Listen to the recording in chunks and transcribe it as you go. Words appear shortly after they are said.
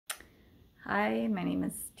Hi, my name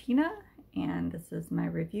is Tina, and this is my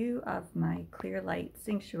review of my Clearlight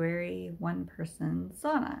Sanctuary one-person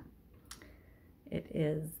sauna. It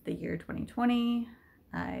is the year 2020.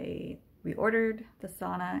 We ordered the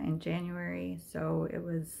sauna in January, so it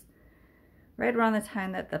was right around the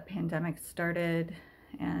time that the pandemic started,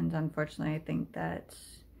 and unfortunately I think that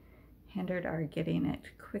hindered our getting it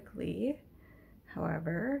quickly.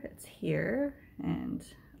 However, it's here, and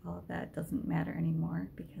all of that doesn't matter anymore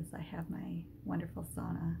because I have my wonderful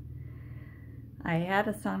sauna. I had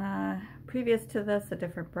a sauna previous to this, a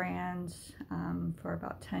different brand, for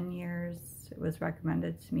about 10 years. It was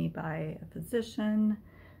recommended to me by a physician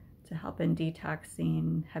to help in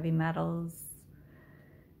detoxing heavy metals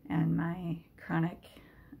and my chronic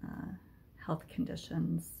health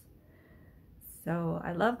conditions. So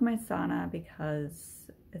I love my sauna because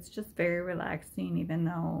it's just very relaxing. Even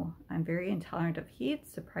though I'm very intolerant of heat,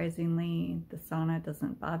 surprisingly, the sauna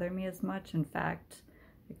doesn't bother me as much. In fact,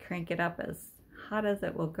 I crank it up as hot as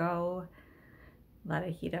it will go, let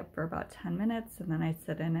it heat up for about 10 minutes, and then I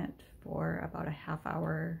sit in it for about a half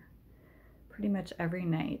hour pretty much every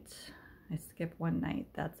night. I skip one night,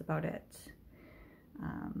 that's about it.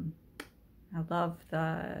 I love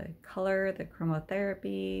the color, the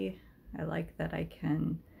chromotherapy. I like that I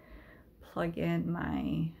can plug in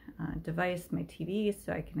my device, my TV,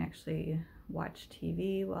 so I can actually watch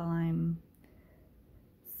TV while I'm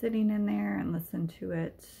sitting in there and listen to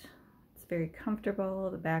it. It's very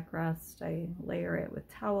comfortable. The backrest, I layer it with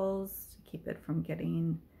towels to keep it from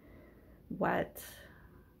getting wet.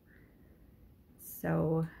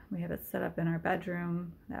 So we have it set up in our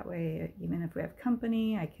bedroom. That way, even if we have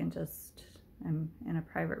company, I'm in a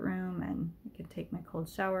private room and I can take my cold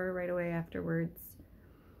shower right away afterwards.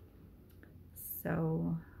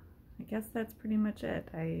 So I guess that's pretty much it.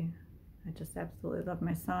 I just absolutely love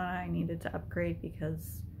my sauna. I needed to upgrade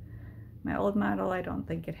because my old model, I don't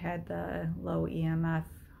think it had the low EMF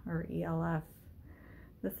or ELF.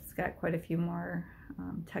 This has got quite a few more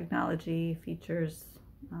technology features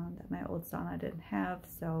that my old sauna didn't have,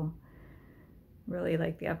 so really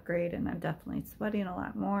like the upgrade, and I'm definitely sweating a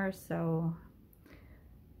lot more. So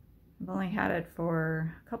I've only had it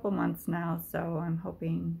for a couple months now, so I'm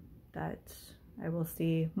hoping that I will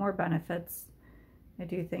see more benefits. I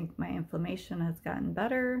do think my inflammation has gotten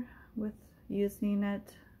better with using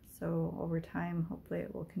it, so over time hopefully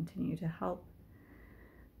it will continue to help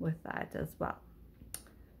with that as well.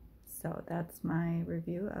 So that's my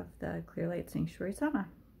review of the Clearlight Sanctuary Sauna.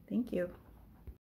 Thank you.